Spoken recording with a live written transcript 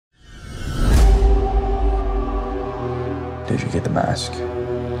if you get the mask.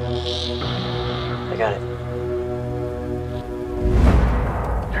 I got it.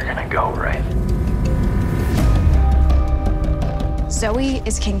 You're gonna go, right? Zoe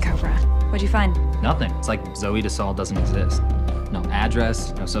is KingCobra. What'd you find? Nothing. It's like Zoe DeSalle doesn't exist. No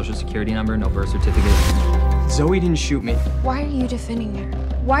address, no social security number, no birth certificate. Zoe didn't shoot me. Why are you defending her?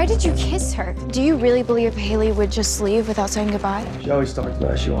 Why did you kiss her? Do you really believe Haley would just leave without saying goodbye? She always talked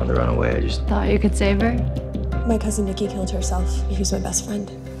about she wanted to run away. I just Thought you could save her? My cousin Nikki killed herself. She's my best friend.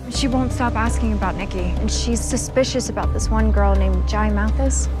 She won't stop asking about Nikki, and she's suspicious about this one girl named Jai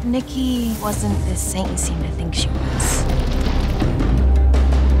Mathis. Nikki wasn't the saint you seem to think she was.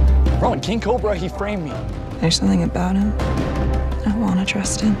 Rowan, KingCobra, he framed me. There's something about him. I don't want to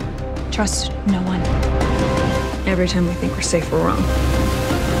trust him. Trust no one. Every time we think we're safe, we're wrong.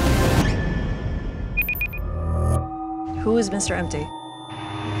 Who is Mr. Empty?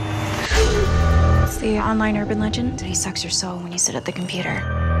 It's the online urban legend that he sucks your soul when you sit at the computer.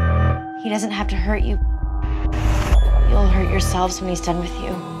 He doesn't have to hurt you. You'll hurt yourselves when he's done with you.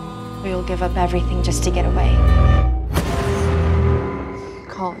 Or you'll give up everything just to get away.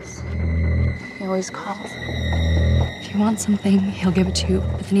 Calls. He always calls. If you want something, he'll give it to you,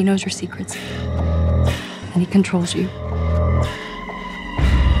 but then he knows your secrets. And he controls you. You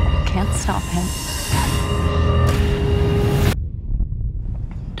can't stop him.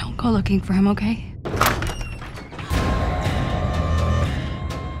 Don't go looking for him, okay?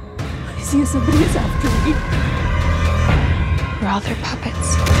 See, somebody is after me. We're all their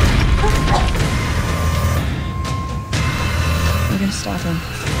puppets. We're gonna stop him.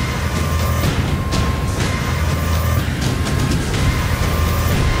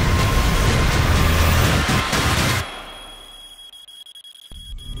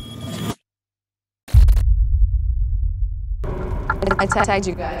 I tagged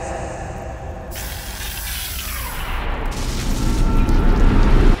you guys.